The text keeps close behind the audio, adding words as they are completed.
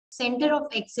Center of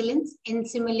Excellence in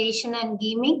Simulation and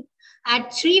Gaming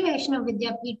at Sri Vaishnav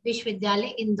Vidyapeeth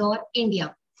Vishwavidyalaya, Indore,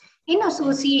 India, in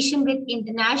association with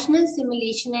International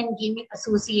Simulation and Gaming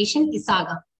Association,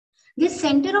 ISAGA. This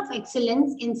Center of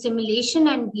Excellence in Simulation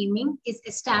and Gaming is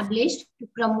established to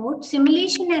promote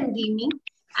simulation and gaming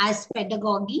as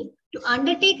pedagogy to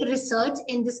undertake research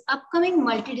in this upcoming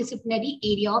multidisciplinary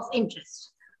area of interest.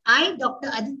 I, Dr.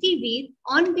 Aditi Ved,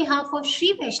 on behalf of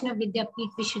Sri Vaishnav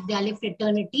Vidyapeeth Vishwavidyalaya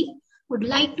Fraternity, would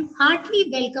like to heartily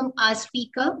welcome our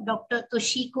speaker, Dr.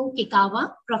 Toshiko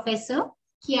Kikawa, Professor,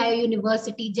 Keio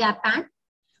University, Japan,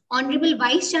 Honorable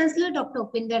Vice Chancellor, Dr.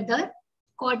 Upinder Dhar,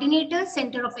 Coordinator,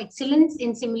 Center of Excellence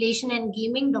in Simulation and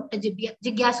Gaming, Dr.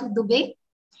 Jigyasu Dubey,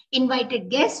 invited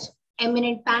guests,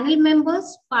 eminent panel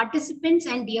members, participants,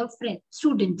 and dear friends,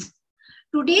 students.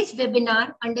 Today's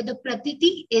webinar under the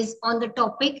PRATITI is on the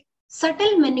topic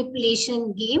Subtle Manipulation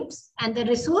in Games, and the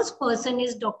resource person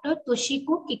is Dr.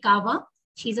 Toshiko Kikawa.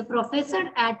 She's a professor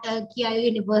at Keio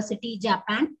University,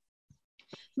 Japan.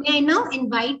 May I now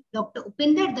invite Dr.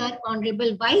 Upinder Dhar,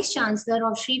 Honorable Vice Chancellor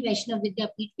of Sri Vaishnav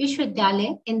Vidyapeeth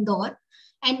Vishwavidyalaya, Indore,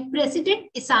 and President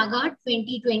ISAGA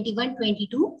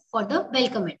 2021-22 for the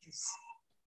welcome address.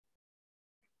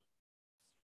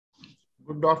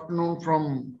 Good afternoon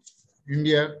from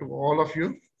India to all of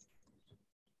you.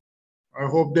 I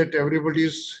hope that everybody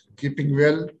is keeping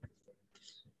well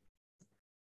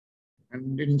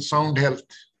and in sound health.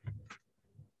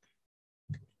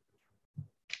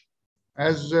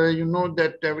 As you know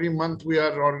that every month we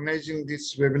are organizing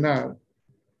this webinar,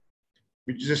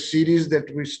 which is a series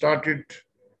that we started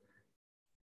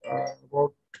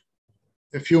about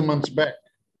a few months back.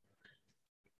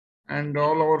 And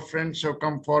all our friends have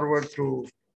come forward to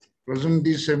present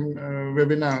these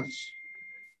webinars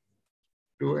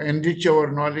to enrich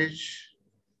our knowledge,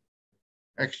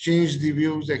 exchange the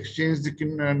views, exchange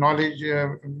the knowledge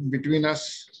between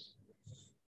us,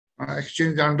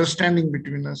 exchange the understanding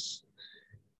between us.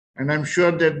 And I'm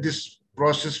sure that this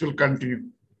process will continue.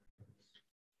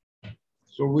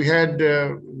 So we had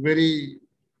very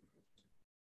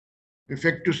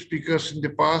effective speakers in the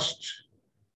past.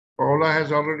 Paola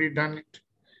has already done it.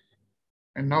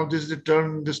 And now this is the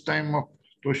turn this time of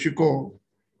Toshiko.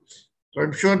 So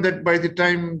I'm sure that by the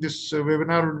time this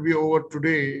webinar will be over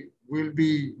today, we'll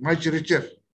be much richer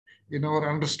in our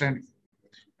understanding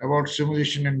about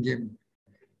simulation and gaming.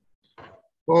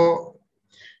 So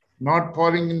not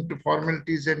falling into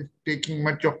formalities and taking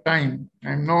much of time,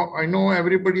 I know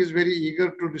everybody is very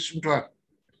eager to listen to her.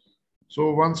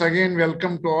 So once again,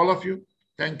 welcome to all of you.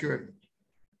 Thank you very much.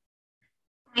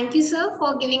 Thank you, sir,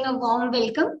 for giving a warm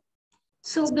welcome.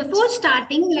 So before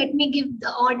starting, let me give the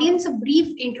audience a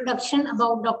brief introduction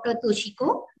about Dr.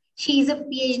 Toshiko. She is a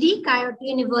PhD, Keio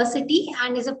University,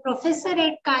 and is a professor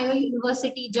at Keio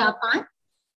University, Japan.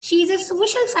 She is a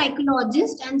social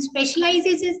psychologist and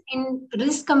specializes in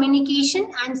risk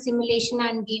communication and simulation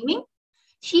and gaming.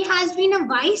 She has been a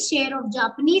vice chair of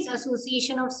Japanese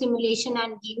Association of Simulation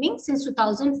and Gaming since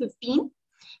 2015.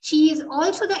 She is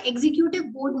also the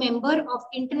executive board member of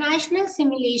International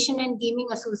Simulation and Gaming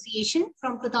Association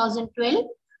from 2012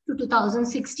 to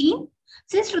 2016.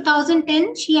 Since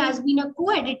 2010, she has been a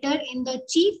co-editor in the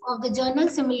chief of the journal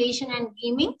Simulation and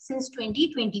Gaming since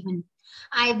 2021.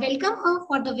 I welcome her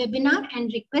for the webinar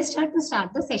and request her to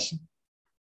start the session.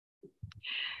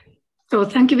 So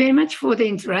thank you very much for the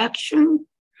introduction,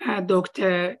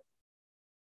 Dr.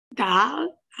 Dhar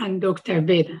and Dr.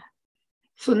 Veda.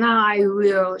 So now I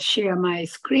will share my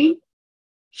screen.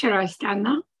 Shall I start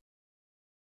now?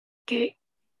 Okay.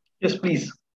 Yes,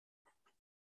 please.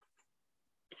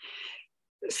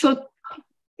 So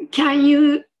can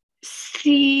you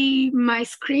see my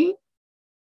screen?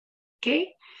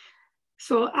 Okay.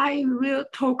 So I will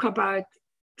talk about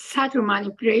subtle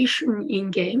manipulation in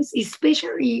games,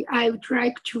 especially I would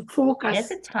like to focus.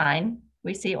 Yes, it's fine.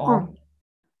 We see all.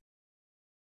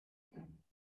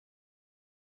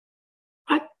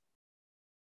 What?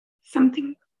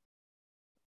 Something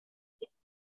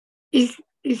is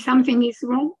something is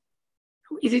wrong?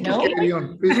 Is it No. okay? Carry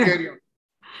on. Please carry on.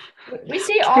 We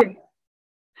see all.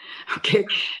 Okay.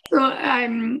 So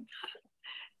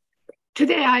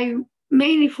today I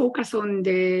mainly focus on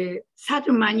the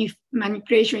subtle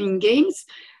manipulation in games,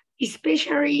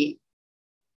 especially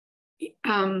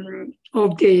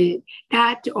of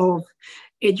that of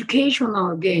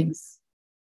educational games.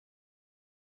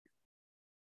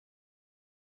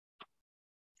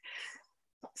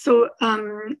 So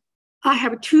I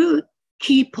have two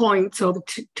key points of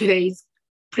today's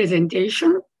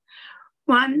presentation.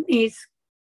 One is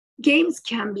games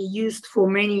can be used for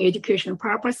many educational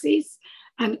purposes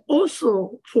and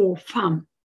also for fun.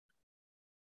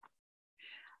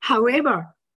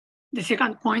 However, the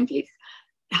second point is,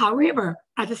 however,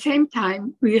 at the same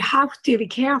time, we have to be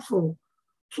careful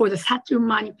for the subtle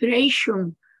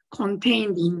manipulation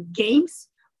contained in games,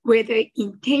 whether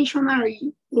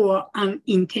intentionally or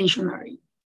unintentionally.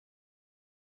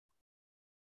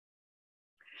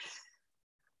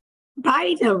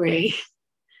 By the way,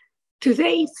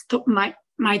 today's talk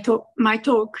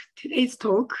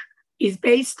is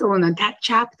based on that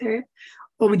chapter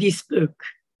of this book,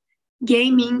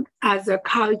 Gaming as a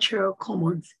Cultural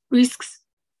Commons, Risks,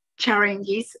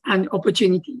 Challenges, and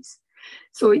Opportunities.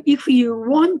 So if you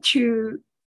want to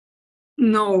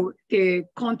know the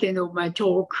content of my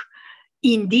talk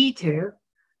in detail,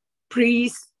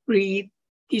 please read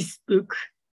this book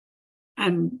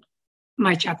and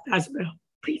my chapter as well,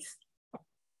 please.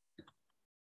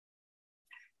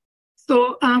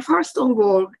 So first of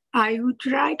all, I would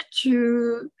like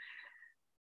to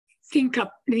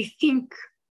rethink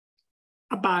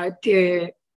about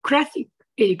the classic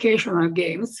educational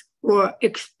games or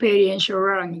experiential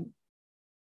learning.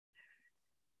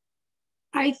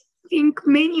 I think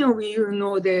many of you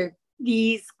know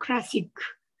these classic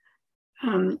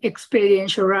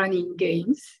experiential learning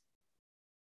games.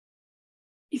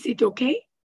 Is it okay?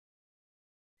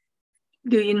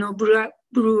 Do you know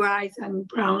Blue Eyes and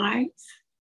Brown Eyes?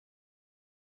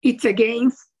 It's a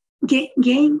game,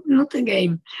 not a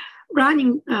game.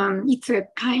 Learning, it's a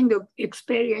kind of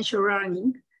experiential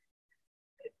learning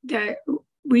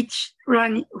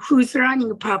whose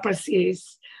learning purpose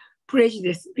is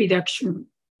prejudice reduction.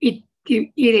 It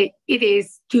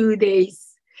is 2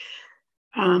 days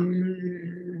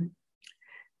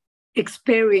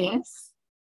experience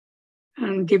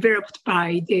developed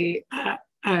by the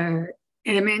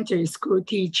elementary school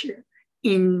teacher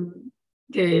in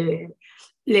the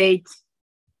late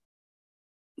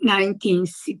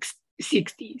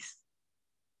 1960s.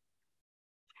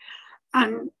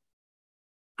 And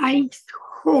I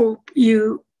hope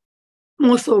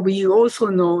most of you also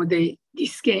know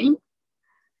this game.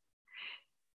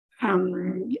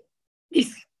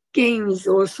 This game is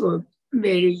also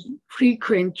very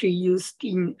frequently used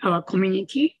in our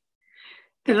community.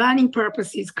 The learning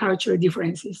purpose is cultural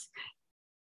differences.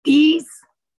 These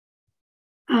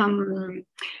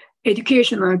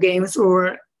educational games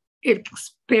or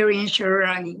experiential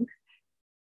learning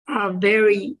are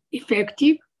very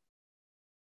effective.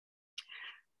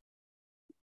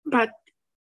 But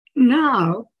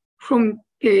now, from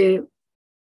the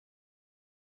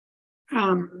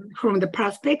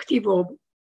perspective of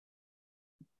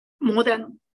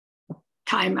modern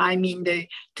time, I mean the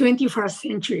 21st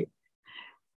century,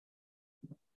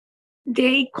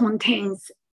 they contain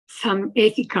some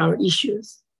ethical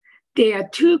issues. They are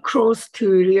too close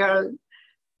to real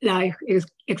life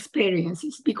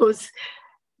experiences because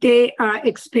they are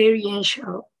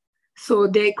experiential. So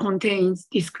they contain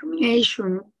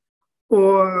discrimination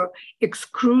or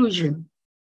exclusion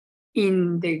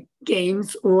in the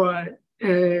games or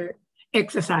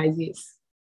exercises.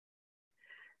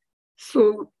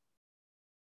 So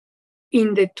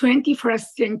in the 21st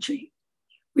century,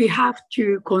 we have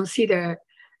to consider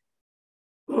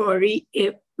or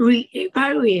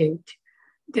re-evaluate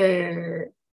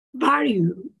the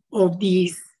value of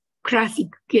these classic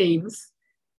games,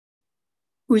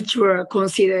 which were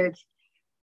considered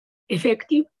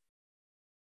effective,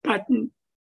 but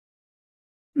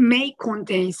may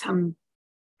contain some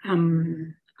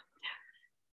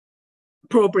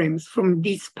problems from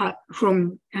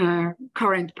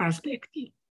current perspective.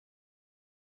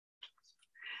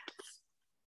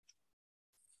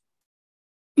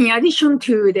 In addition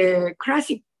to the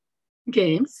classic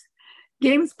games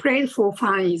played for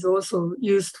fun is also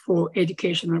used for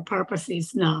educational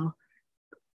purposes now.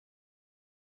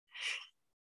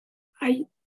 I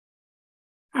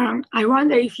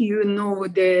wonder if you know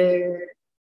the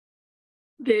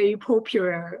very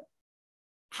popular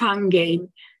fun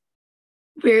game,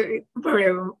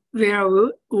 Werewolf.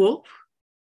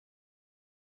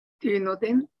 Do you know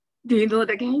them? Do you know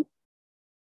the game?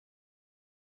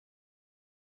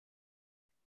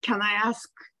 Can I ask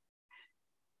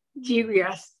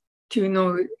Julius to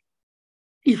know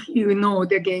if you know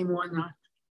the game or not?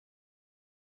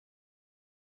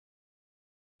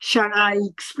 Shall I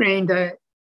explain the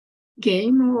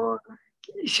game or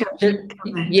shall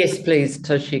Yes, please,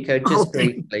 Toshiko, just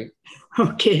briefly.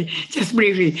 Okay, just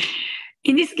briefly.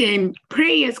 In this game,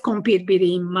 players compete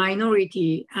between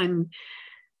minority and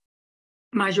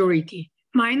majority.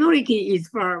 Minority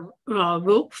is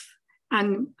werewolves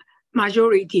and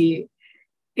majority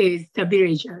is the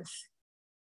villagers.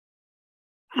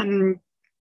 And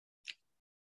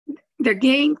the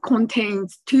game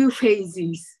contains 2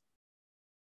 phases.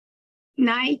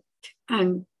 night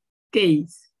and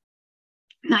days.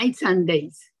 Nights and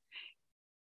days.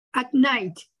 At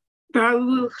night,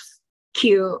 werewolves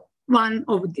kill one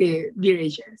of the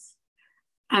villagers.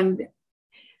 And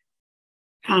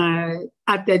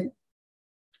at the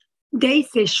day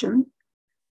session,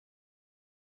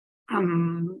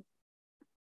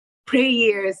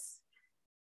 players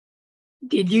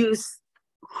deduce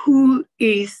who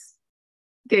is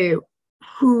the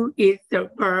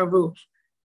werewolf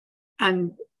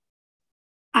and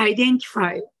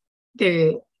identify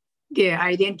their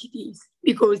identities,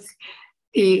 because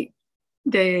the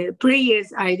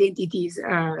players' identities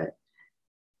are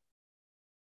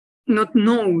not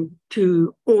known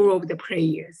to all of the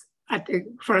players at the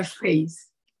first phase.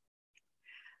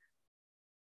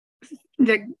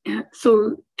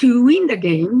 So to win the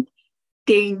game,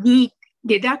 they need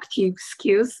deductive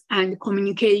skills and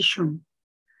communication.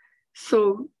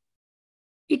 So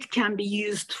it can be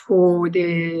used for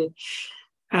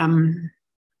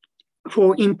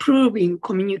improving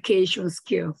communication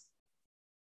skills.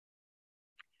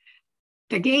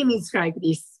 The game is like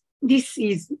this. This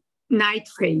is night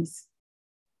phase.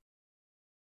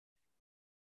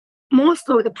 Most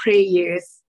of the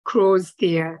players close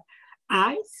their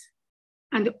eyes,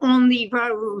 and only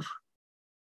werewolves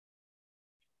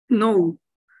know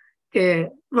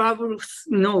their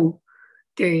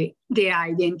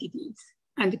identities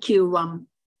and kill one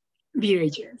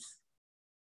villagers.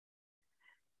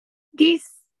 This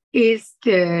is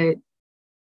the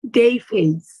day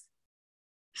phase.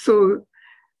 So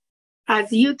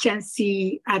as you can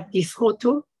see at this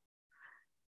photo,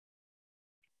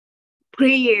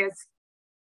 players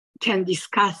can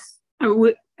discuss, I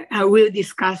will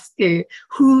discuss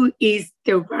who is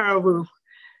the werewolf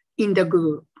in the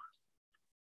group.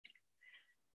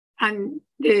 And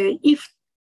if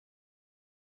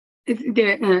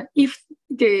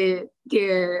the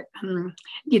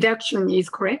deduction is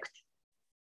correct,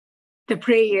 the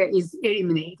player is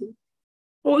eliminated.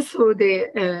 Also,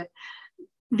 the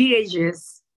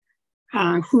villagers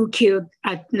who killed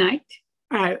at night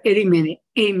are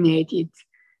eliminated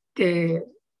the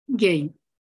game.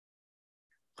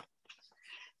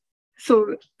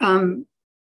 So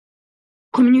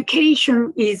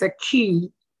communication is a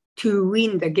key to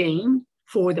win the game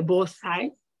for the both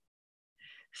sides.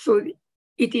 So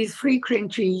it is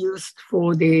frequently used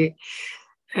for the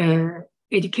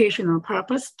educational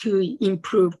purpose to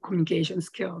improve communication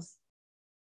skills.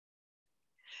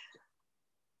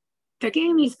 The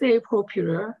game is very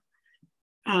popular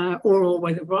all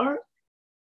over the world.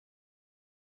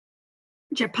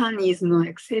 Japan is no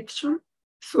exception.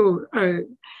 So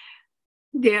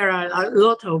there are a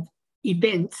lot of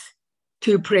events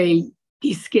to play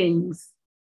these games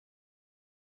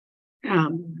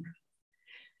in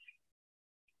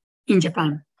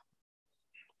Japan.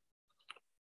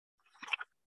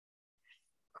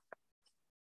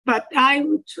 But I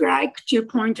would like to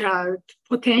point out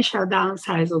potential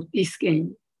downsides of this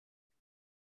game.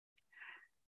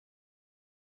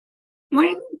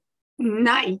 When in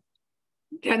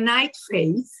the night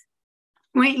phase,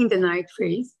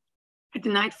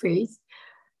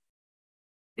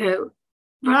 the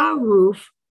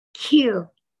werewolf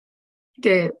kill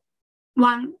the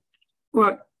one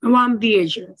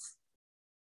villagers,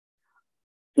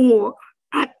 or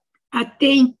at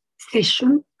day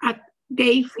session, at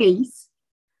day phase,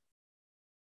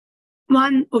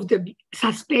 one of the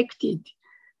suspected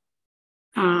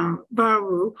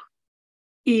werewolf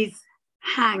is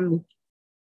hanged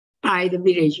by the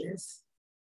villagers.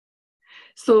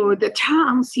 So the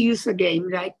terms used again,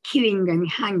 like killing and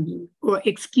hanging or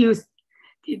executed,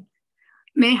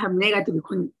 may have negative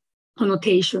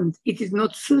connotations. It is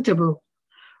not suitable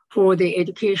for the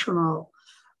educational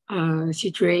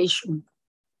situation.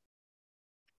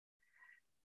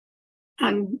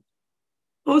 And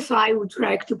also, I would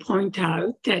like to point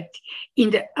out that in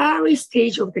the early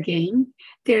stage of the game,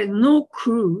 there is no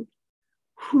clue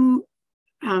for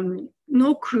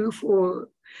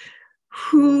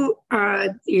who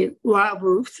are the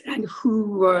werewolves and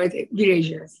who were the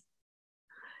villagers.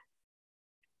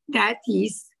 That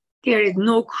is, there is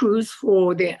no clues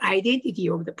for the identity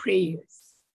of the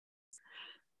players.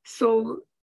 So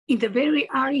in the very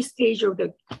early stage of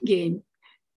the game,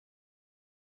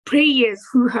 players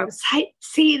who have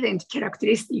salient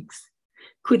characteristics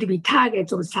could be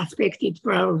targets of suspected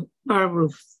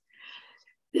werewolves.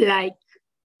 Like,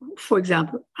 for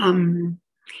example,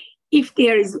 if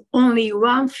there is only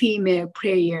one female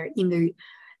player in the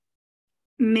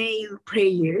male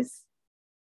players,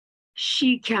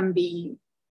 she can be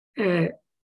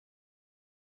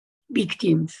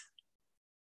victims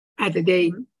at the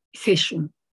day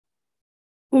session.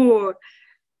 or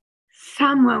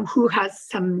someone who has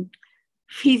some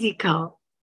physical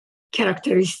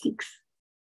characteristics,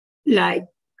 like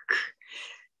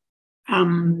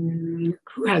who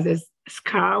has a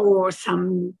scar or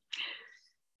some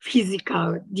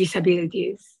physical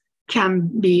disabilities can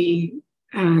be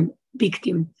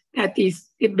victims. That is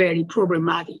a very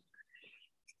problematic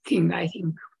thing, I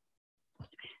think.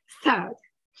 Third,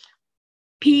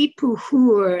 people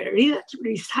who are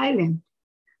relatively silent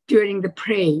during the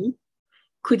play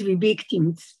could be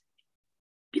victims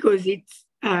because it's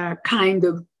a kind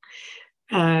of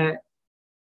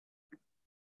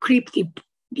cryptic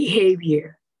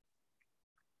behavior.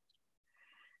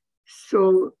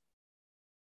 So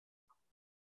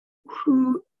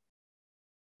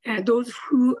those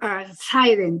who are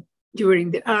silent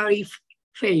during the early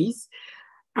phase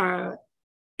are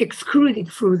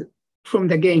excluded from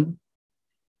the game.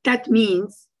 That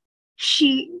means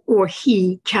she or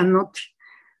he cannot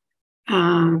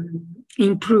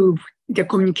improve the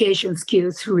communication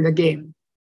skills through the game.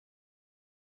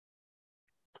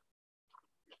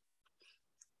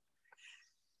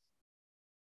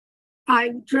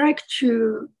 I'd like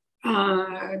to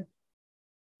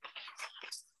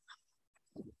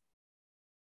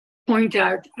point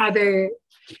out other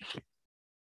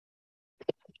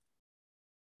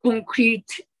concrete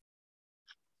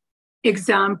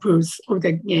examples of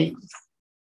the games.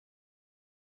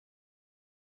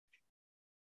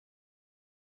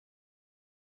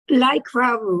 Like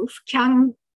werewolf,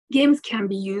 games can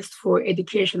be used for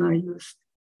educational use,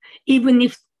 even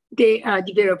if they are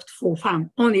developed for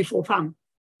fun, only for fun.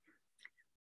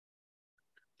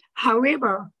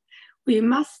 However, we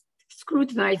must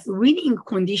scrutinize winning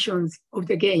conditions of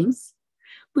the games,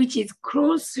 which is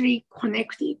closely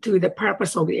connected to the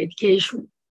purpose of the education.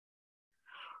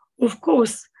 Of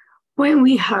course, when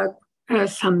we have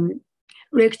some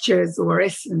lectures or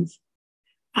lessons,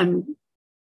 and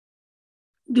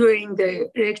during the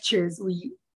lectures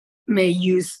we may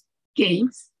use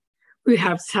games, we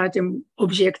have certain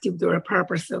objective or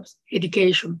purpose of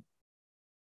education.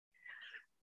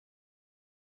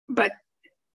 But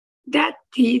that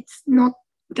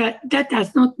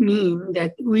does not mean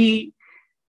that we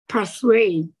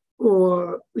persuade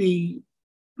or we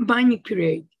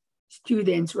manipulate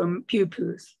students or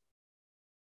pupils.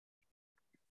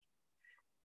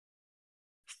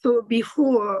 So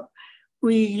before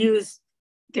we use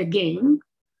the game,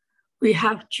 we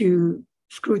have to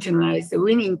scrutinize the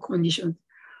winning conditions.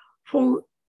 For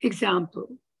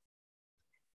example,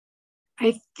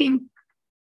 I think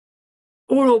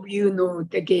all of you know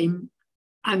the game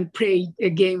and played a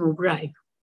game of life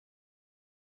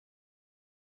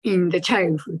in the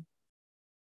childhood.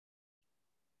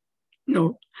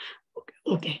 No,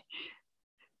 okay.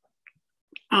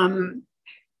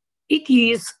 It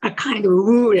is a kind of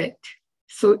roulette.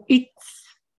 So it's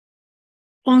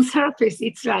on surface,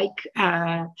 it's like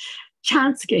a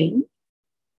chance game,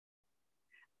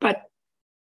 but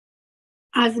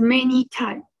as many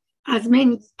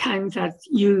times as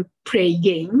you play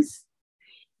games,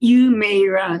 you may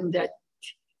learn that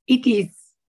it is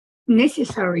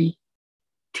necessary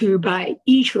to buy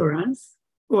insurance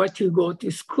or to go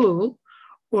to school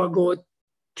or go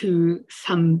to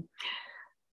some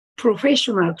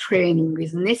professional training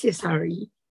is necessary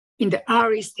in the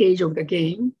early stage of the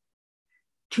game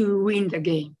to win the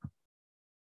game.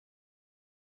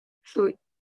 So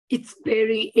it's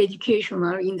very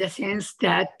educational in the sense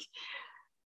that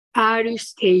early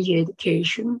stage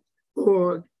education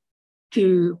or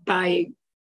to buy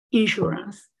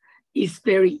insurance is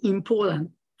very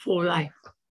important for life.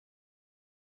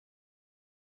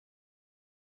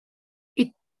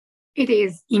 It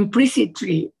is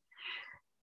implicitly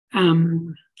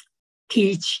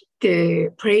teach the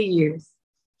players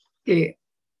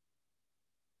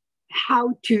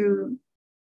how to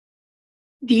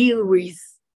deal with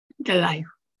the life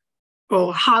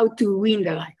or how to win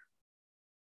the life.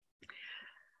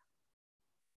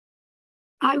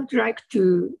 I would like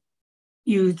to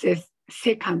use a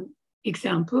second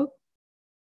example.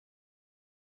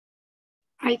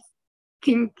 I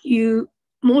think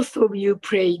most of you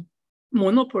played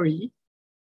Monopoly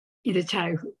in the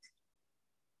childhood,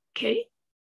 okay?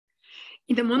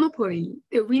 In the Monopoly,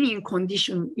 the winning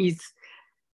condition is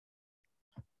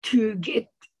to get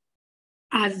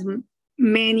as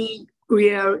many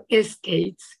real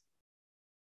estates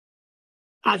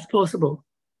as possible.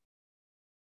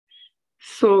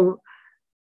 So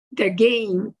the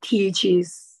game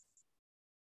teaches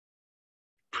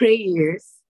players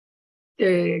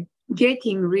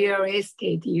getting real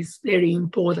estate is very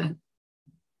important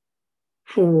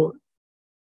for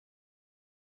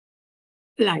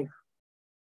life.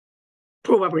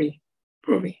 Probably.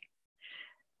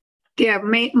 There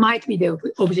might be the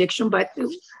objection, but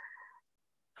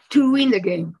to win the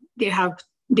game,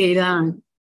 they learn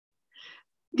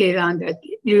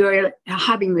that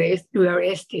having real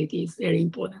estate is very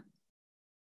important.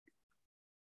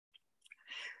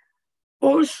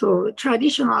 Also,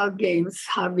 traditional games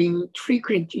have been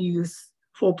frequently used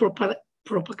for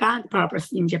propaganda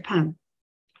purpose in Japan.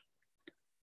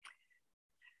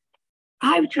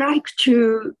 I would like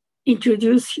to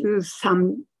introduce you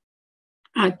some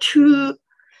two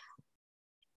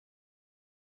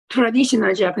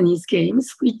traditional Japanese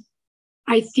games, which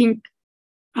I think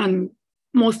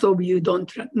most of you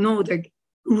don't know the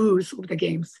rules of the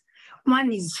games.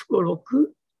 One is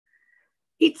Sugoroku.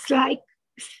 It's like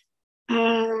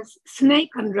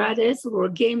Snake and Ladders or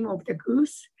Game of the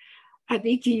Goose, and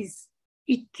it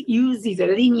uses a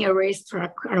linear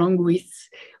racetrack along with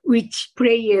which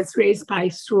players race by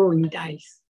throwing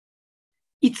dice.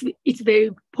 It's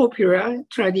very popular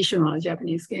traditional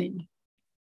Japanese game.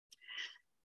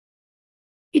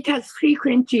 It has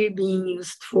frequently been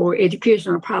used for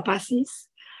educational purposes,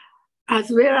 as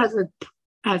well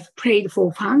as played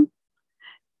for fun,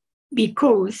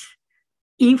 because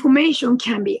information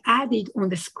can be added on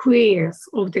the squares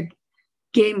of the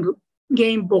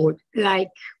game board,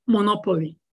 like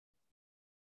Monopoly.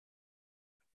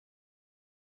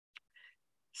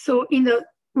 So in the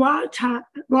World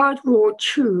War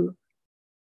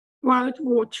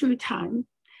II time,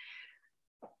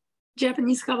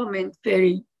 Japanese government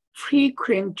very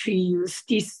frequently used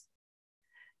this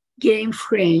game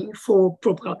frame for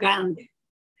propaganda.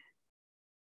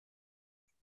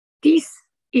 This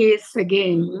is a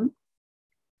game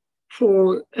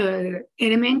for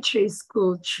elementary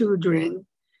school children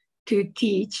to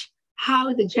teach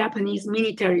how the Japanese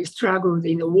military struggled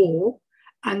in the war,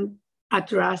 and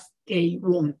at last they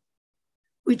won,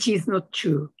 which is not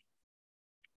true.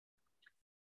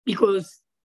 Because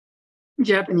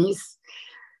Japanese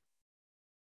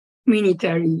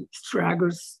military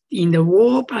struggles in the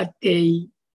war, but they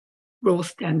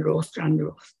lost and lost and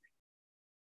lost.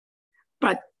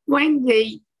 But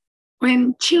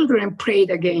when children play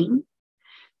the game,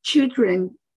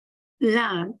 children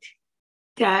learned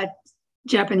that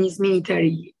Japanese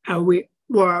military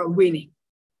were winning.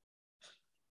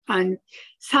 And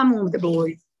some of the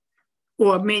boys,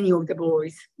 or many of the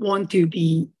boys, want to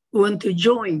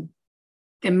join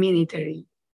the military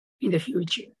in the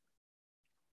future.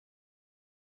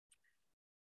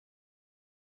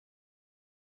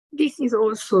 This is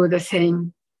also the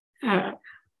same.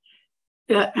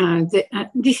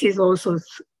 This is also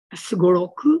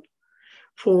Sugoroku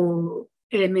for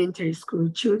elementary school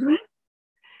children.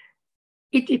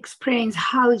 It explains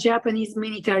how Japanese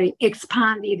military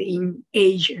expanded in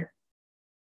Asia.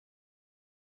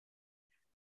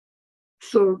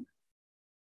 So,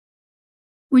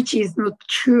 which is not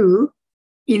true.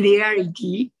 In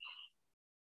reality,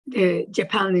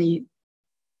 Japan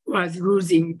was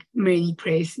losing in many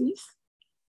places,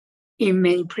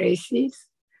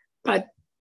 but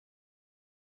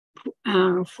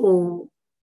for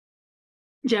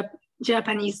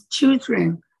Japanese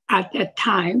children at that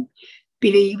time,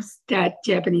 believes that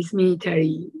Japanese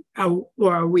military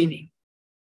were winning.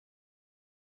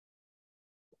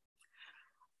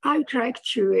 I would like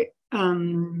to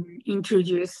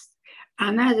introduce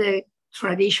another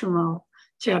traditional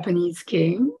Japanese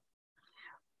game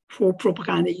for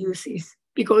propaganda uses,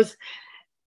 because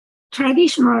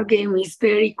traditional game is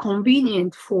very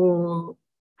convenient for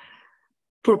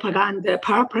propaganda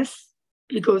purpose,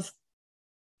 because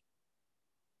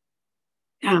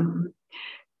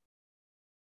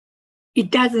it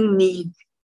doesn't need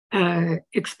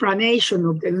explanation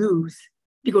of the rules,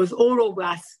 because all of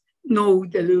us know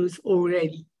the rules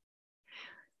already.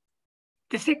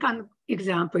 The second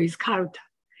example is Karuta.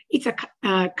 It's a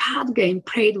card game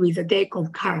played with a deck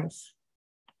of cards.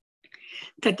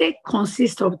 The deck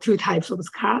consists of two types of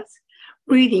cards,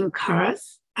 reading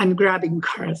cards and grabbing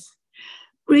cards.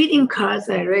 Reading cards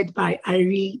are read by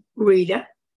a reader,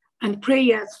 and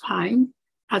players find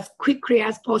as quickly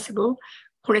as possible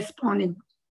corresponding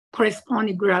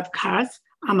grab cards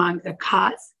among the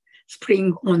cards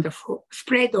spread on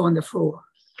the floor.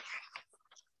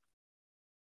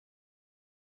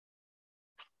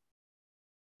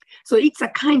 So it's a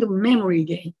kind of memory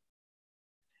game.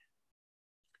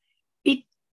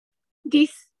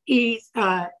 This is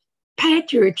a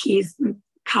patriotism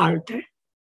card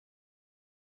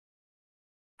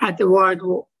at the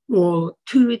World War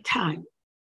II time.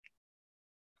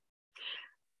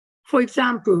 For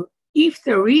example, if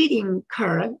the reading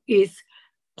card is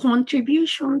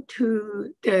contribution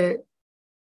to the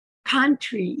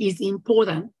country is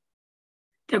important,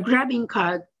 the grabbing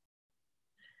card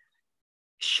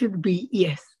should be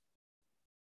yes.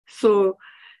 So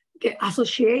the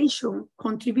association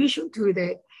contribution to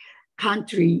the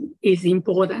country is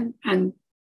important, and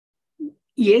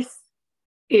yes,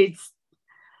 it's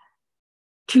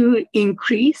to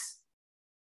increase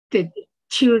the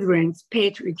children's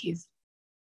patriotism.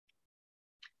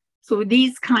 So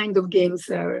these kind of games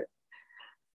are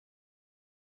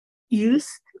used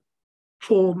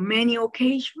for many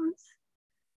occasions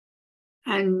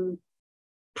and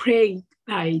played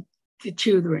by the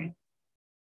children.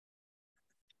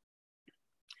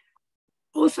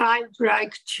 Also, I'd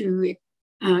like to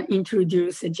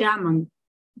introduce a German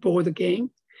board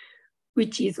game,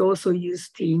 which is also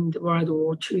used in the World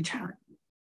War II time.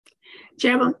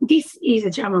 This is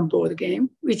a German board game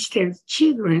which tells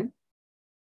children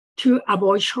to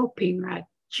avoid shopping at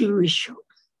Jewish shops.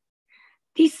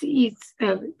 This is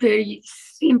a very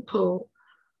simple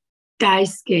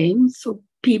dice game, so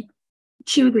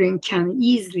children can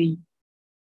easily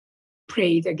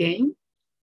play the game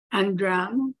and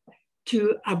learn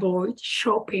to avoid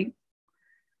shopping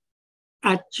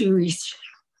at Jewish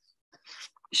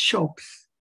shops.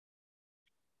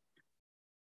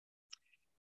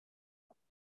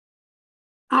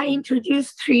 I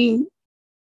introduced 3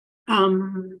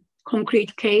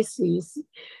 concrete cases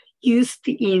used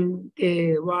in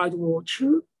the World War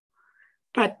II,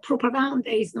 but propaganda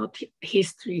is not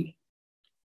history.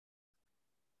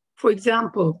 For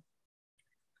example,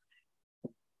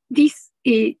 this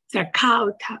is a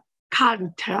counter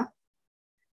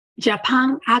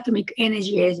Japan Atomic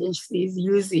Energy Agency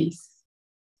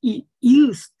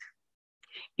used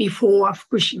before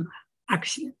Fukushima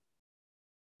accident.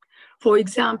 For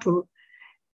example,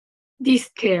 this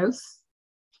tells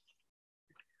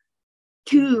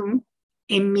tomb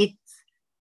emits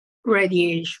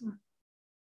radiation.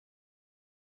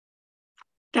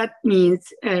 That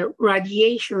means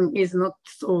radiation is not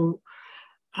so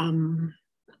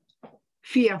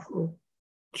fearful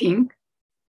thing.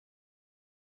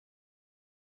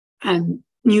 And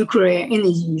nuclear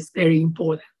energy is very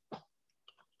important.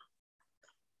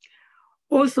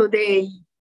 Also, they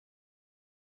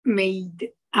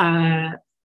made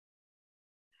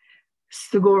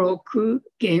Sugoroku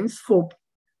games for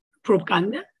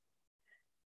propaganda.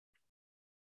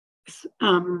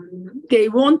 They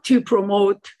want to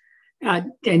promote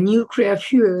the nuclear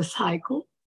fuel cycle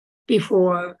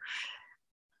before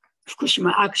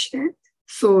Fukushima accident.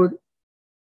 So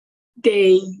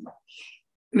they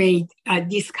made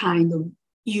this kind of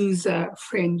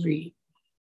user-friendly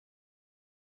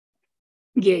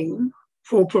game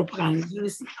for propaganda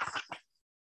use.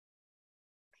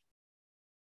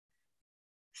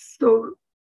 So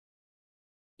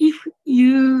if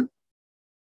you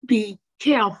be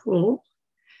careful,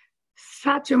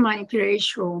 such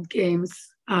manipulation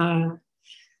games are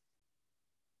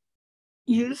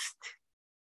used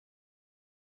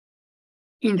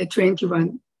in the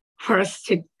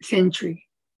 21st century.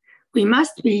 We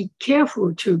must be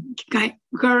careful to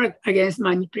guard against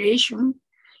manipulation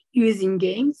using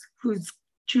games whose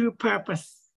true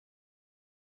purpose,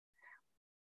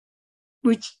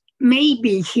 which may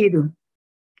be hidden.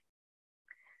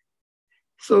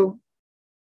 So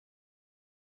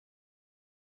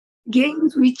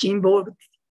games which involve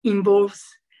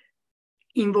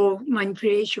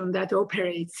manipulation that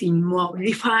operates in more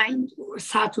refined or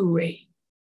subtle way.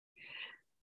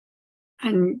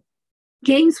 And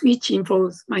games which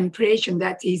involve manipulation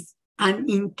that is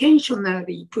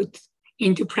unintentionally put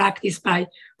into practice by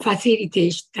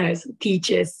facilitators,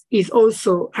 teachers, is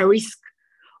also a risk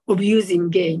of using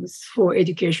games for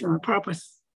educational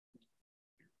purpose.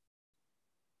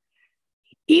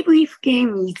 Even if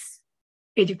game is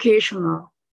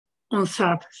educational on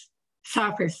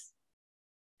surface,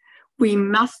 we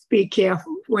must be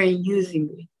careful when using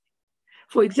it.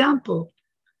 For example,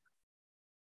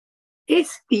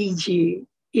 SDG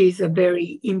is a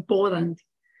very important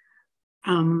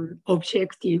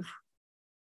objective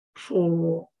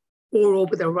for all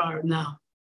over the world now.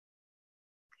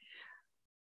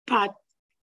 But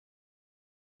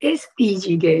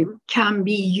SDG game can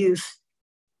be used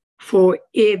for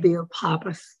evil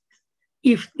purpose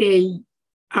if they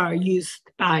are used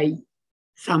by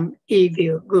some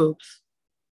evil groups.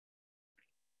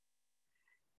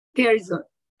 There is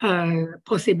a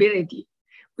possibility.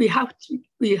 We have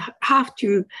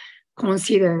to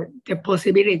consider the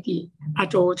possibility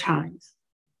at all times.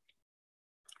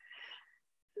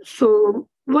 So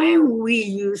when we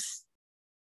use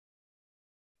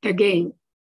the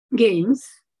games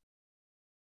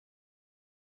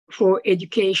for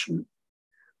education,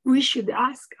 we should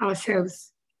ask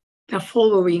ourselves the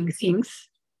following things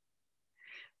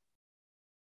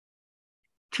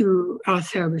to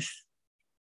ourselves.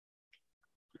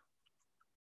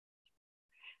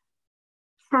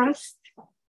 First,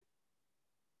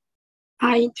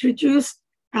 I introduced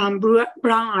blue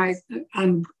eyes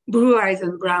and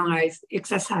brown eyes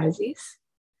exercises.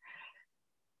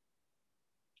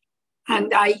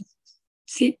 And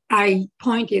I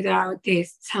pointed out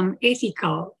there's some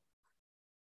ethical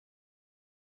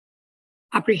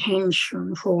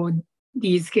apprehension for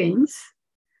these games.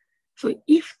 So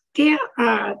if there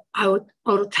are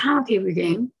alternative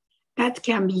games that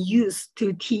can be used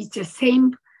to teach the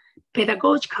same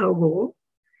pedagogical goal,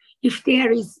 if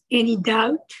there is any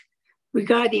doubt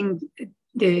regarding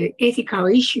the ethical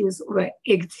issues of an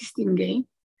existing game,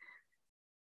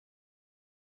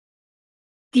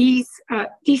 this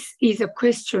is a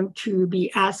question to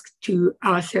be asked to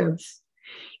ourselves.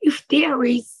 If there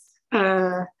is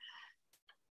an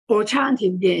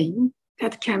alternative game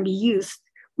that can be used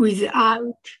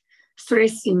without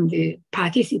stressing the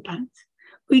participants,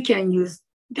 we can use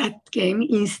that game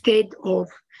instead of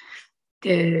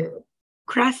the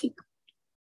classic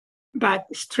but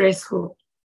stressful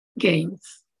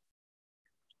games.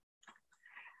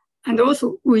 And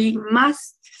also, we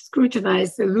must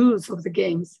scrutinize the rules of the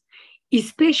games,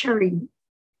 especially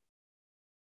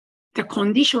the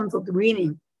conditions of the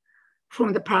winning,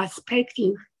 from the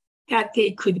perspective that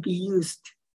they could be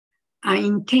used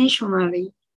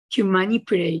unintentionally to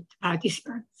manipulate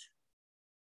participants.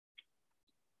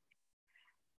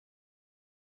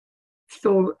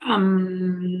 So,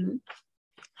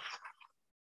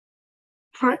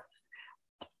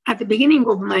 at the beginning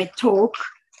of my talk,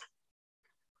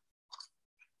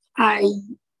 I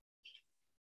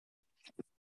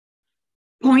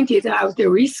pointed out the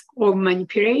risk of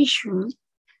manipulation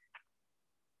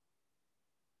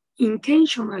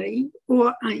intentionally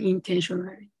or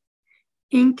unintentionally.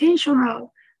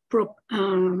 Intentional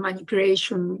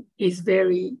manipulation is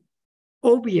very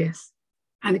obvious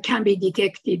and can be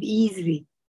detected easily,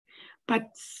 but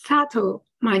subtle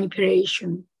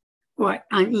manipulation or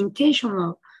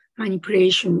unintentional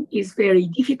manipulation is very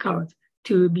difficult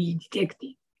to be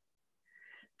detected.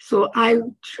 So I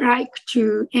would like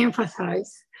to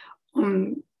emphasize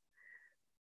on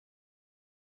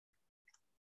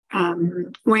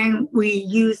when we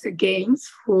use the games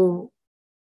for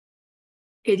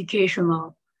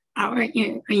educational,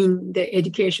 in the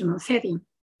educational setting.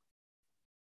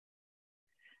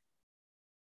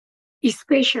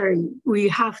 Especially, we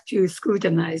have to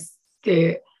scrutinize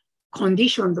the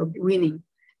conditions of winning.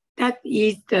 That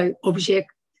is the objective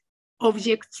of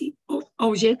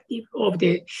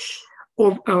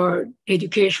our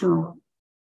educational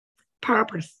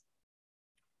purpose.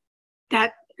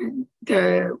 That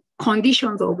the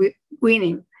conditions of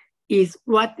winning is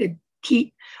what the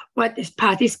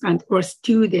participant or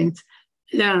students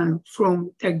learn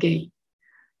from the game.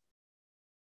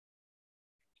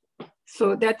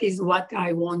 So that is what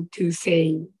I want to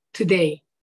say today.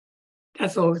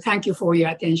 That's all. Thank you for your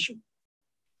attention.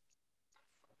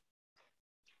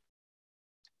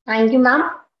 Thank you,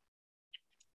 ma'am.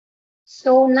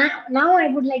 So now I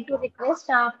would like to request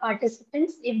our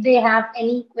participants if they have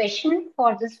any question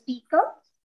for the speaker.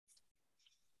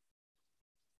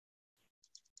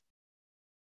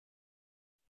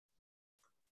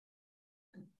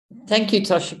 Thank you,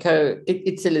 Toshiko.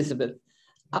 It's Elizabeth.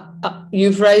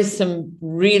 You've raised some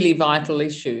really vital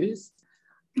issues.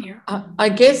 Yeah. I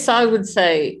guess I would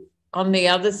say on the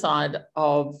other side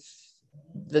of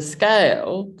the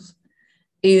scale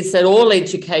is that all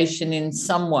education in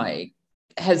some way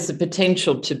has the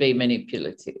potential to be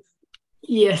manipulative.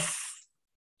 Yes.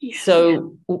 Yes.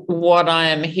 So what I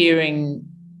am hearing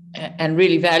and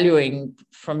really valuing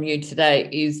from you today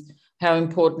is how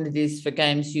important it is for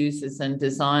games users and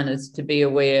designers to be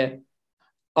aware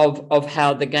of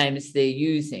how the games they're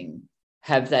using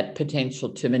have that potential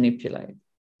to manipulate.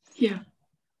 Yeah.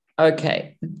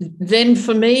 Okay. Then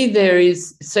for me, there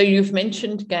is, so you've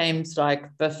mentioned games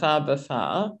like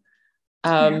Bafar,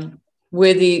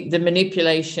 where the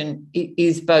manipulation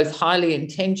is both highly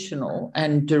intentional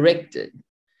and directed.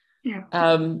 Yeah.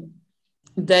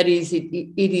 That is,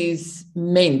 it is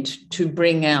meant to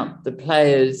bring out the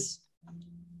player's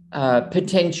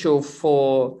potential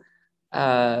for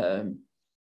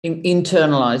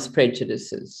internalized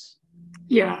prejudices.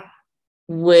 Yeah.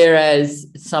 Whereas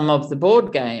some of the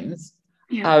board games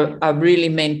Yeah. are really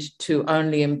meant to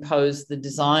only impose the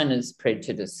designer's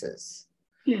prejudices.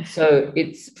 Yes. So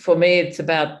for me, it's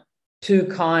about two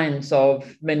kinds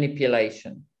of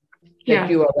manipulation that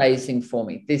you are raising for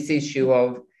me. This issue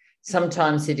of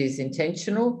Sometimes it is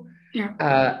intentional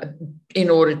Yeah. in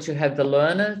order to have the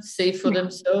learner see for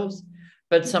themselves,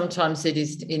 but sometimes it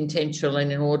is intentional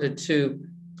and in order to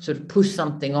sort of push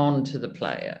something on to the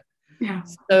player. Yeah.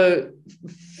 So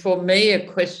for me, a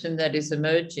question that is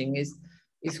emerging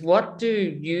is what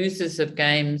do users of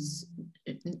games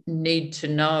need to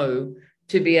know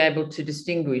to be able to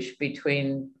distinguish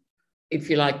between, if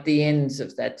you like, the ends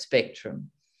of that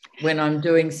spectrum, when I'm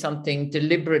doing something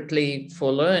deliberately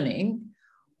for learning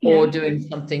or doing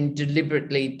something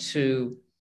deliberately to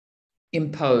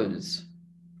impose?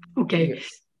 Okay.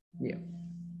 Yeah.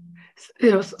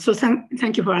 So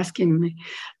thank you for asking me.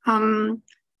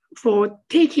 For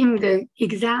taking the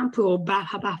example of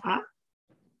Baha Baha,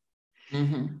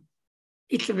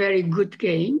 it's a very good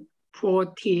game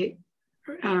for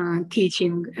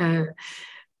teaching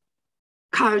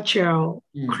cultural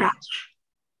clash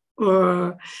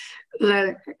or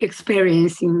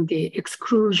experiencing the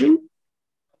exclusion.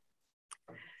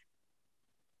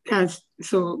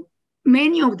 So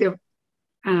many of the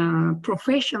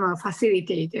professional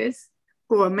facilitators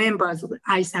or members of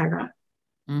ISAGA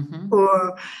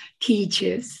or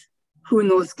teachers who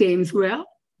knows games well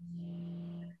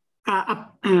are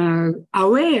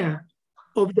aware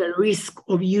of the risk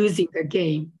of using the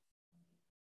game.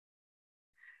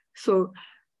 So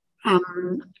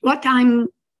what I'm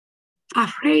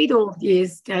afraid of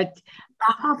is that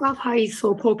Baha Baha is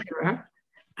so popular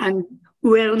and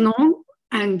well known,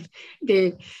 and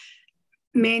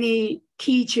many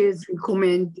teachers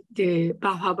recommend the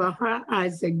Baha Baha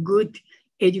as a good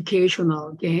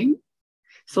educational game.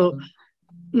 So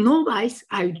novice,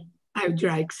 I would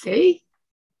like to say,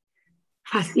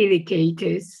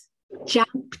 facilitators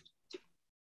jump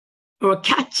or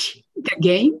catch the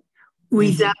game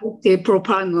without the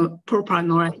proper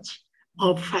knowledge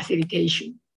of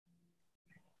facilitation.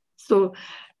 So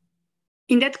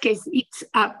in that case, it's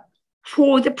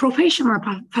for the professional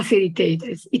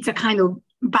facilitators, it's a kind of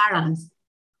balance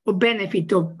or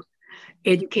benefit of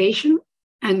education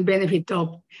and benefit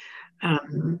of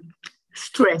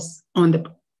stress on the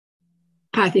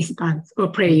participants or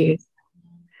players.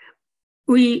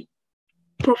 We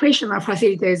professional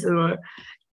facilitators or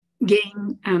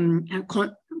game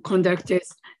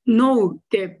conductors know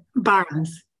the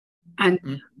balance,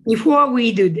 and before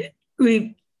we do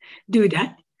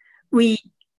that, we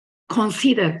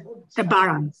consider the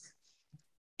balance.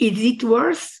 Is it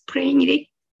worth playing it,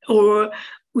 or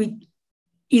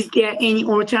is there any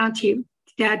alternative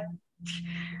that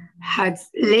has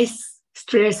less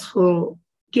stressful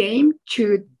game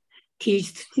to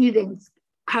teach students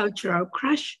cultural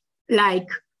clash, like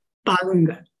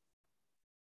Balunga?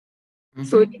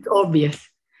 So it's obvious.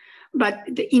 But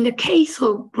in the case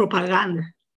of propaganda,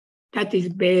 that is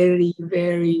very,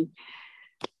 very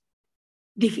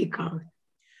difficult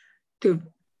to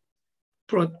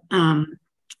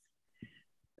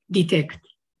detect.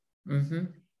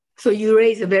 So you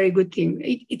raise a very good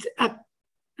thing.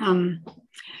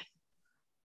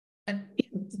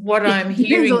 What I'm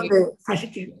hearing on the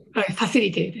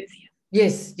facilitators.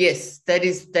 Yes, that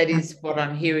is what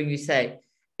I'm hearing you say.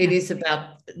 It is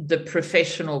about the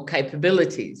professional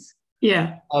capabilities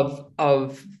of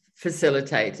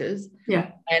facilitators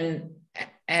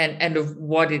and of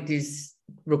what it is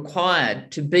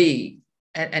required to be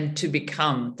and to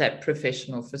become that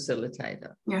professional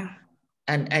facilitator.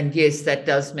 And yes, that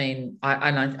does mean,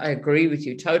 I agree with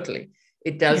you totally.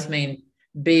 It does mean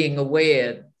being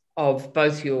aware of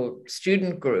both your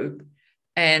student group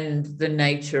and the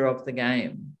nature of the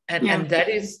game. And that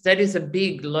is a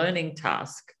big learning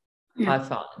task, I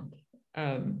find,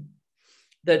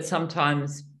 that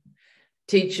sometimes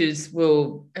teachers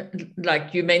will,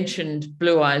 like you mentioned,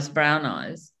 blue eyes, brown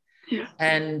eyes.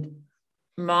 And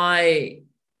my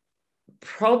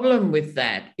problem with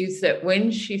that is that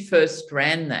when she first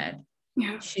ran that,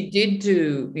 she did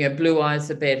do, blue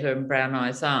eyes are better and brown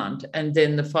eyes aren't, and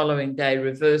then the following day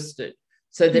reversed it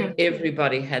so that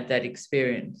everybody had that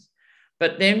experience.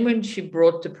 But then when she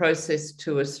brought the process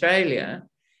to Australia,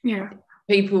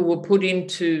 people were put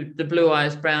into the blue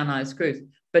eyes, brown eyes group,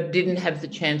 but didn't have the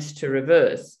chance to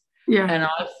reverse. And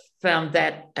I found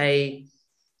that heading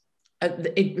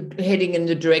in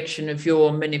the direction of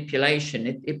your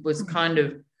manipulation. It was kind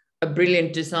of a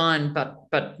brilliant design,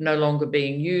 but no longer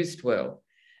being used well.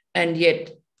 And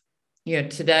yet,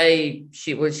 today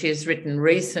she has written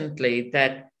recently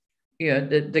that,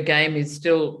 the game is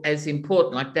still as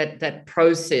important, like that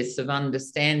process of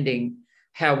understanding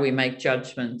how we make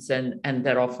judgments and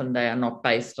that often they are not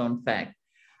based on fact,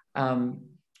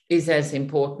 is as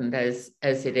important as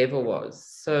it ever was.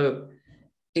 So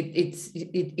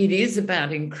it is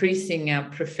about increasing our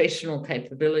professional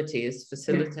capability as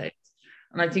facilitators.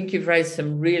 And I think you've raised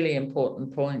some really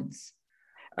important points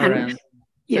around.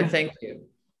 So thank you.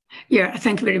 Yeah,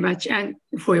 thank you very much and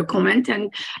for your comment.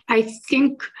 And I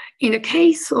think in the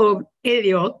case of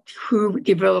Elliot, who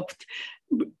developed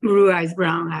Blue Eyes,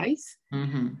 Brown Eyes,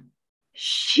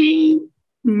 she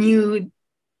knew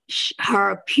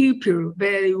her pupil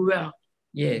very well.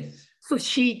 Yes. So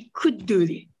she could do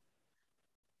it.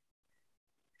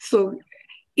 So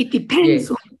it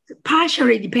depends,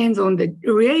 partially depends on the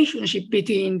relationship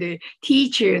between the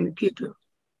teacher and the pupil.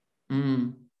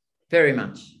 Very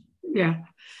much. Yeah.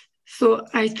 So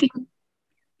I think,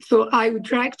 so I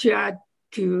would like to add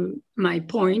to my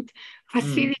point,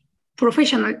 professionality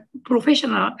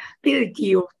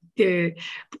of the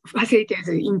facilitators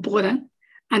is important,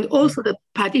 and also the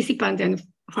participant and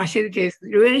facilitators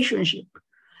relationship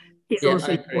is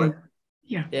also important.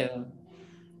 Yeah.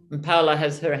 And Paola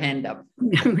has her hand up.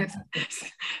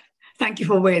 Thank you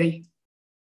for waiting.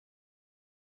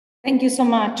 Thank you so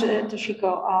much,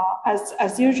 Toshiko.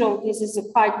 As usual, this is a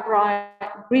quite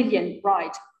brilliant,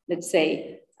 let's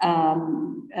say,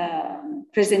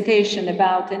 presentation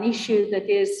about an issue that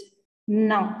is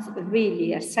not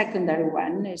really a secondary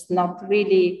one. It's not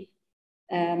really,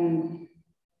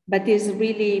 but is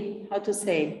really, how to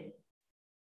say,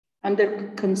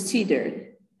 under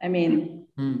considered. I mean,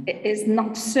 it is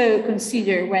not so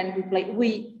considered when we play.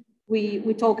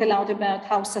 We talk a lot about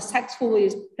how successful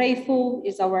is playful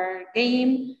is our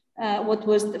game. What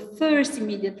was the first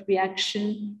immediate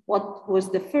reaction? What was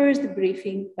the first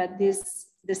briefing? But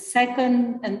the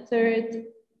second and third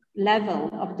level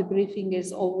of the briefing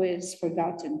is always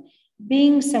forgotten.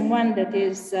 Being someone that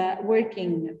is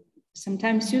working,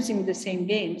 sometimes using the same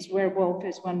games, Werewolf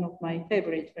is one of my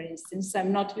favorite, for instance.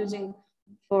 I'm not using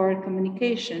for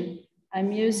communication.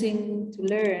 I'm using to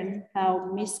learn how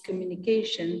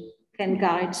miscommunication can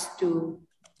guide to,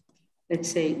 let's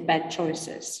say, bad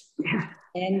choices.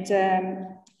 And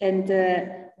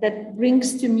that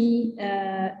brings to me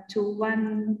to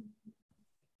one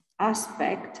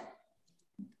aspect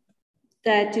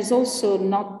that is also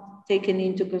not taken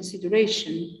into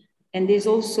consideration and is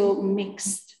also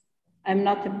mixed. I'm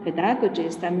not a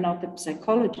pedagogist, I'm not a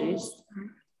psychologist,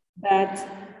 but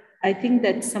I think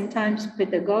that sometimes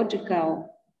pedagogical,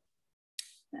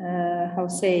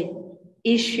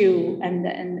 issue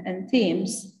and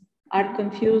themes are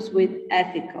confused with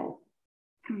ethical.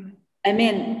 I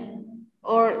mean,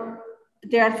 or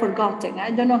they are forgotten.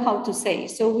 I don't know how to say.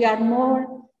 So we are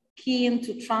more keen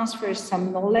to transfer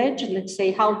some knowledge, let's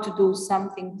say how to do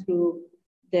something through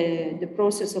the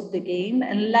process of the game,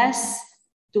 and less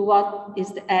to what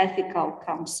is the ethical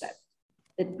concept.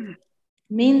 It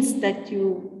means that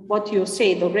what you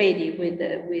said already with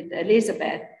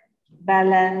Elizabeth,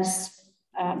 balance,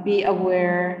 be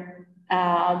aware,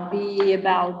 be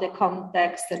about the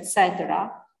context,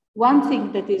 etc. One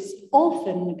thing that is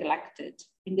often neglected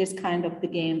in this kind of the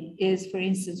game is, for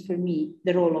instance, for me,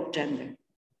 the role of gender.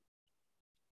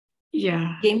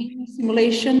 Yeah. Gaming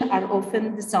simulation are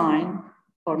often designed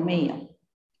for male,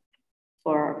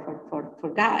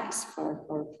 for guys,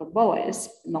 for boys,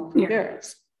 not for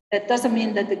girls. That doesn't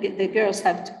mean that the girls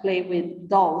have to play with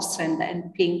dolls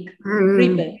and pink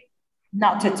ribbon.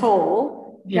 Not at all.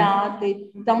 But they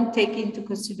don't take into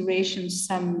consideration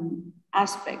some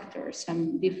aspect or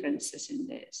some differences in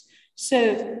this.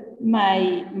 So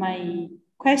my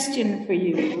question for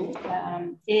you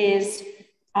is,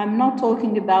 I'm not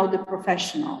talking about the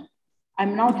professional.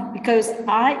 I'm not, because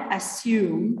I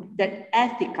assume that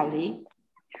ethically,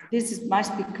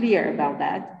 must be clear about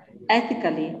that,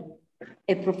 ethically,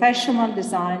 a professional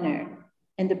designer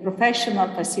and the professional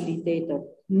facilitator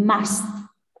must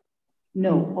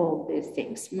know all these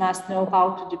things, must know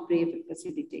how to debrief and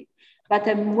facilitate. But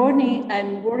I'm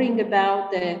worrying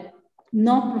about the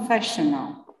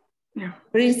non-professional. Yeah.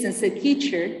 For instance, a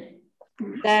teacher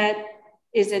that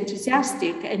is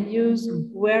enthusiastic and use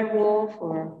Werewolf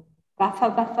or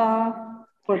Bafa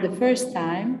for the first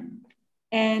time,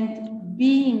 and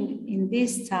being in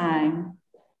this time,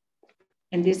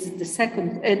 and this is the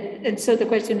second, and so the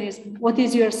question is, what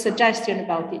is your suggestion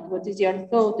about it? What is your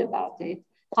thought about it?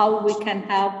 How we can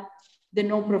help the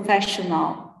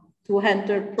non-professional to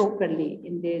enter properly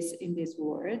in this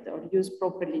world, or use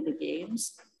properly the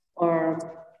games, or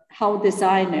how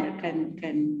designer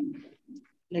can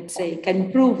let's say, can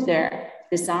improve their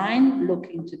design, look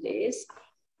into this.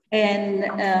 And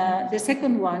the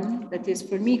second one that is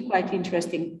for me quite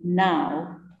interesting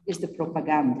now is the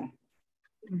propaganda.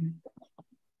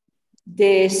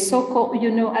 the so-called,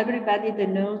 everybody that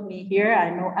knows me here, I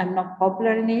know I'm not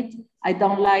popular in it. I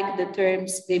don't like the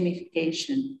terms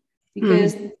gamification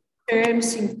because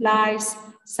terms implies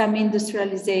some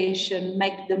industrialization,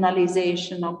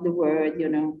 McDonaldization of the word,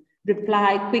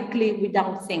 reply quickly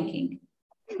without thinking.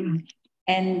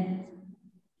 And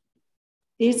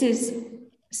this is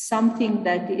something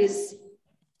that is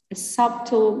a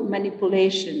subtle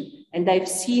manipulation. And I've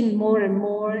seen more and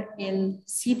more in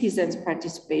citizens'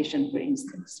 participation, for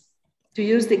instance, to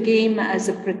use the game as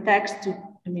a pretext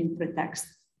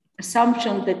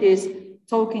assumption that is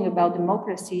talking about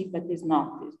democracy, but is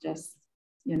not, it's just,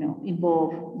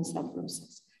 involved in some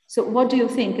process. So what do you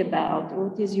think about,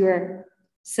 what is your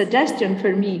suggestion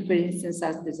for me, for instance,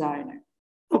 as designer?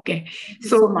 Okay,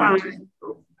 so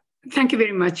thank you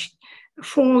very much.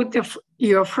 For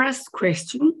your first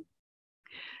question,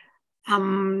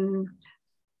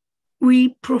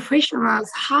 we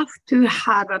professionals have to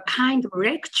have a kind of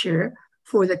lecture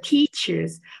for the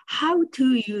teachers how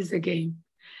to use a game,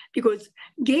 because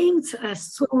games are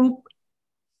so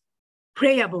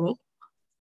playable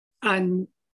and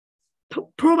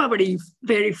probably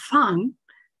very fun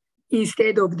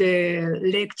instead of the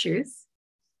lectures.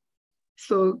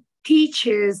 So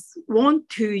teachers want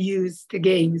to use the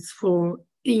games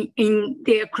in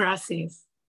their classes.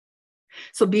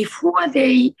 So before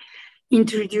they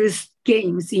introduce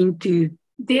games into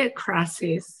their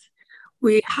classes,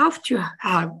 we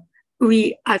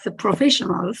as a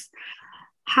professionals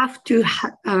have to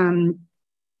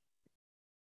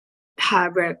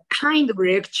have a kind of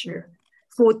lecture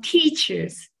for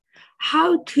teachers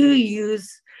how to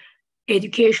use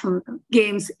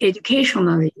games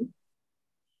educationally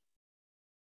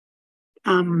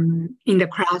in the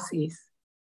classes.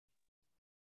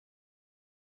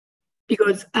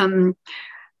 Because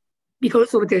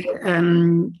of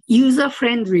the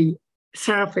user-friendly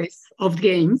surface of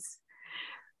games,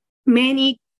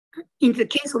 in the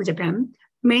case of Japan,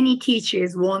 many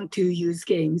teachers want to use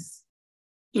games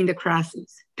in the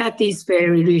classes. That is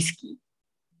very risky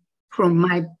from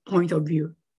my point of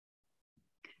view.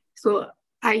 So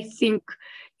I think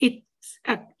it's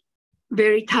a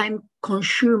very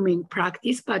time-consuming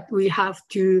practice, but we have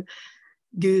to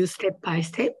do step by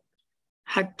step.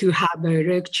 Had to have a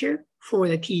lecture for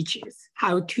the teachers,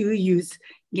 how to use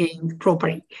games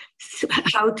properly,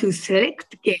 how to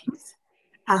select games,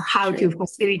 how to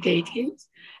facilitate games,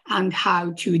 and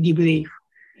how to debrief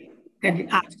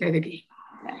after the game.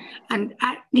 And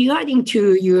regarding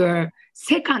to your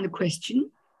second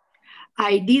question,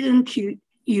 I didn't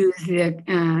use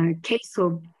the case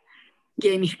of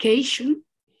gamification,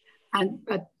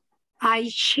 but I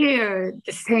share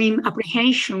the same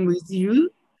apprehension with you,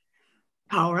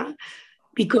 Paula,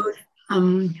 because,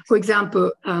 for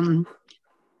example,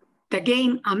 the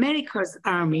game America's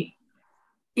Army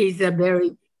is a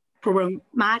very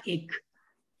problematic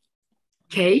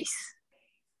case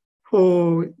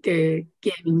for the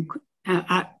gaming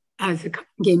as a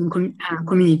gaming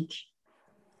community,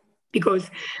 because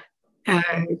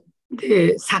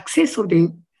the success of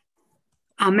the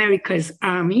America's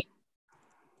Army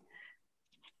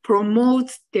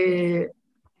promotes the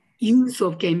use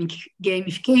of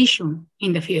gamification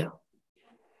in the field.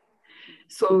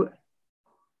 So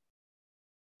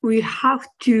we have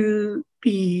to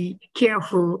be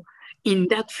careful in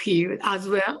that field as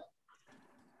well.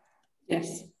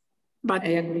 Yes, but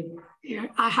I agree.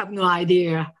 I have no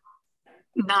idea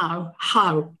now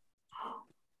how.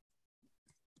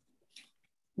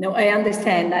 No, I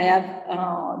understand. I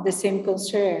have the same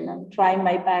concern. I'm trying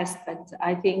my best, but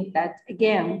I think that,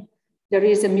 again, there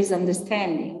is a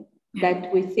misunderstanding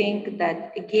that we think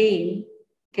that a game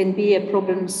can be a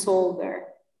problem solver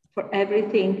for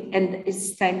everything and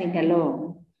is standing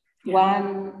alone.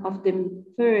 One of the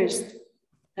first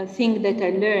thing that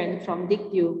I learned from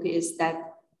Dick Duke is that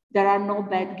there are no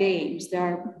bad games. There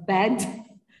are bad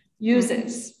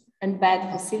users and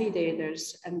bad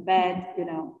facilitators and bad,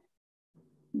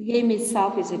 the game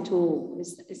itself is a tool.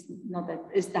 It's not that,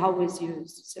 it's how it's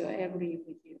used. So I agree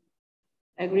with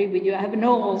you. I have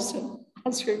no also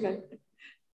answer, but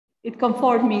it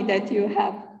comforts me that you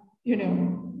have,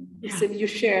 you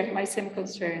share my same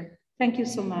concern. Thank you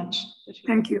so much.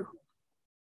 Thank you.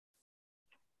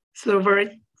 So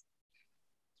very.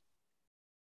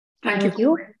 Thank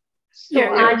you. So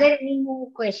are there any more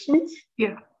questions?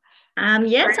 Yeah.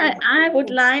 Yes, I would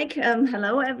like,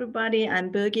 hello everybody, I'm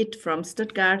Birgit from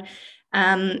Stuttgart.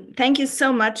 Thank you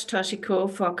so much, Toshiko,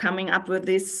 for coming up with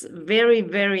this very,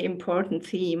 very important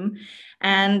theme.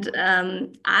 And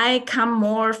I come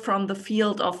more from the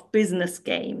field of business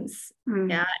games.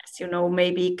 Yeah, as you know,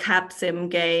 maybe cap sim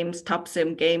games, top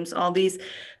sim games, all these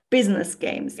business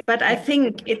games. But I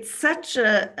think it's such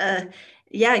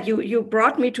you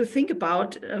brought me to think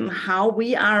about how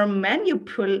we are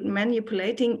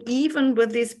manipulating even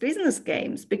with these business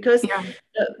games, because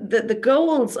the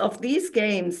goals of these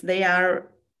games, they are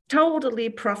totally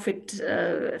profit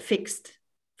fixed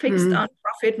on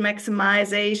profit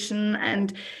maximization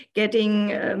and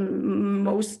getting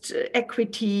most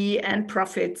equity and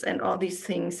profits and all these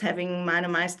things, having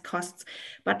minimized costs.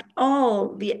 But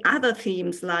all the other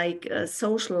themes like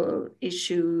social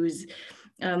issues,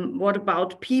 what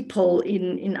about people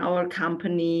in our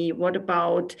company? What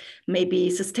about maybe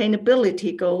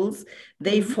sustainability goals?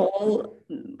 They fall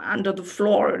under the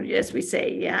floor, as we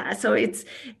say. Yeah. So it's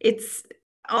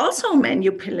also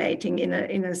manipulating in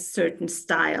a certain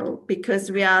style,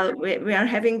 because we are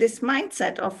having this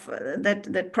mindset of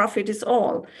that profit is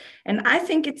all. And I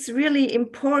think it's really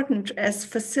important as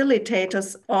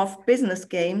facilitators of business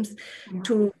games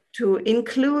to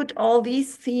include all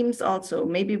these themes also,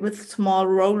 maybe with small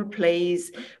role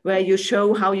plays where you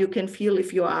show how you can feel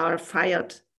if you are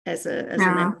fired as a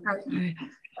member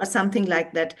or something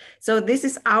like that. So this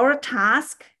is our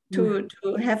task, to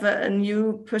have a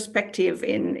new perspective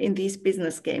in these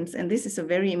business games. And this is a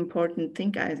very important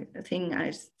thing I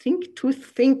think to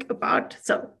think about.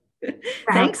 So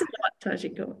thanks a lot,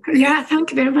 Toshiko. Yeah,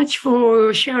 thank you very much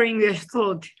for sharing this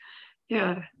thought.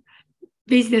 Yeah,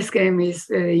 business game is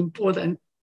an important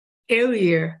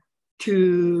area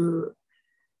to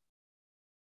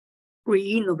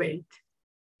re-innovate.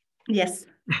 Yes.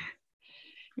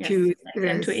 To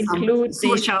and to include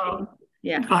social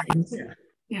values.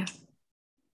 Yeah.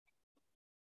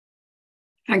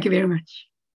 Thank you very much.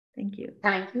 Thank you.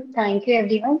 Thank you. Thank you,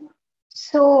 everyone.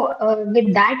 So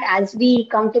with that, as we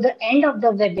come to the end of the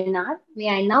webinar, may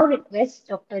I now request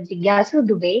Dr. Jigyasu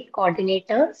Dubey,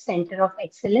 Coordinator, Center of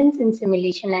Excellence in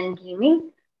Simulation and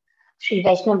Gaming, Sri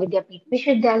Vaishnav Vidyapeeth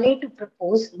Vishwavidyalaya, to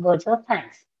propose words of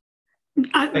thanks.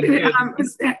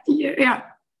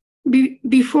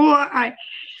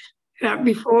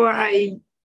 Before I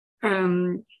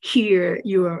hear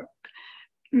your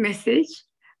message,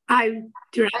 I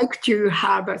would like to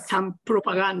have some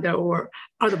propaganda or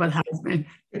advertisement.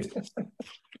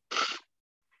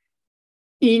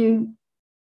 In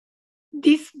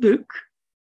this book,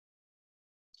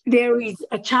 there is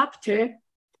a chapter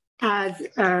as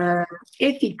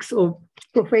ethics of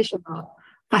professional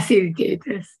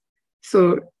facilitators.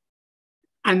 So,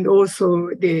 and also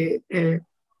the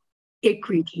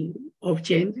equity of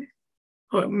gender,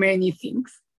 or many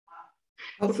things.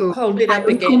 So hold it up I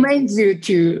recommend again. you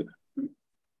to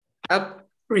Up.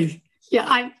 read.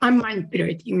 Yeah, I'm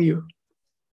manipulating you.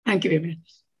 Thank you very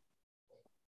much.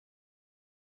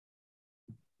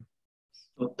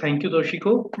 So thank you,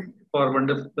 Toshiko, for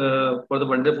the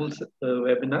wonderful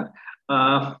webinar.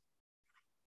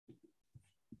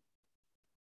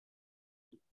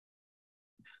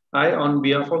 I, on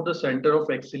behalf of the Center of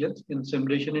Excellence in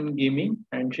Simulation and Gaming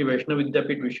and Sri Vaishnav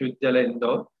Vidyapeeth Vishwavidyalaya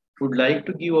Indore, would like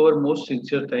to give our most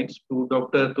sincere thanks to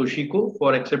Dr. Toshiko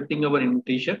for accepting our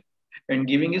invitation and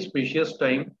giving his precious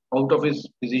time out of his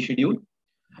busy schedule.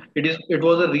 It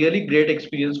was a really great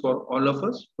experience for all of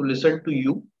us to listen to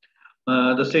you.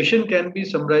 The session can be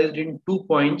summarized in 2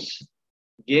 points.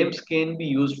 Games can be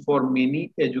used for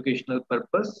many educational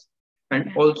purposes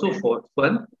and also for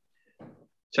fun.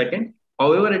 Second,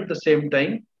 however, at the same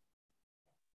time,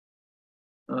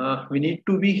 we need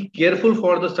to be careful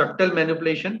for the subtle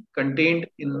manipulation contained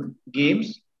in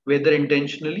games, whether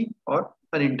intentionally or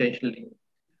unintentionally.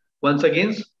 Once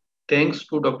again, thanks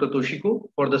to Dr. Toshiko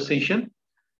for the session.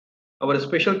 Our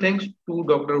special thanks to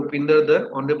Dr. Upinder Dar,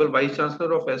 Honorable Vice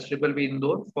Chancellor of SWB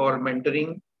Indore, for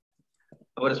mentoring.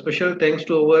 Our special thanks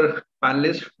to our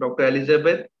panelists, Dr.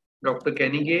 Elizabeth, Dr.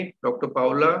 Kenige, Dr.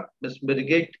 Paula, Ms.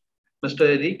 Birgit, Mr.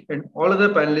 Eric, and all other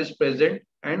panelists present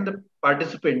and the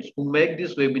participants who make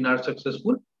this webinar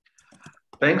successful.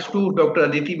 Thanks to Dr.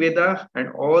 Aditi Veda and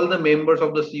all the members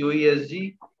of the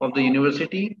COESG of the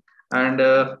university, and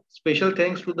special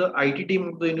thanks to the IT team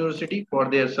of the university for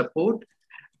their support.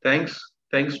 Thanks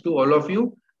to all of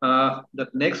you. The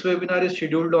next webinar is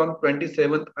scheduled on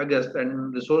 27th August,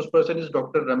 and resource person is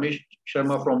Dr. Ramesh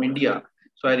Sharma from India.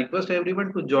 So I request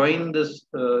everyone to join this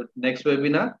next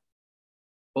webinar.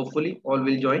 Hopefully all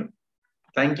will join.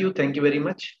 Thank you very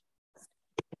much.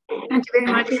 Thank you very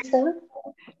much. Thank you, sir.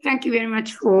 Thank you very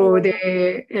much for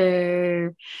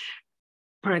the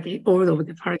all of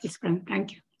the participants.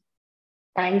 Thank you.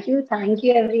 Thank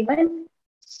you, everyone.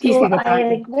 So I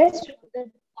request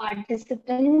the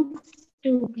participants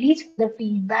to please put the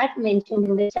feedback mentioned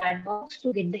in the chat box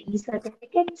to get the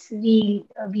e-certificates. We'll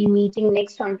be meeting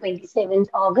next on 27th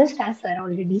August, as sir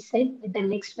already said, with the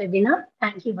next webinar.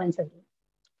 Thank you once again.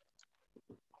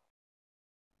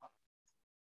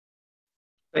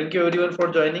 Thank you everyone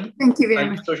for joining. Thank you very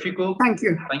much. Thank you, Toshiko. Thank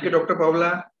you. Thank you, Dr.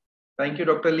 Paula. Thank you,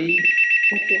 Dr. Lee.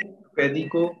 Thank you.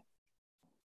 Pediko.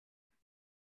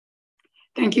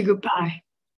 Thank you. Goodbye.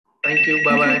 Thank you.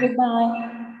 Bye-bye.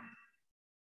 Goodbye.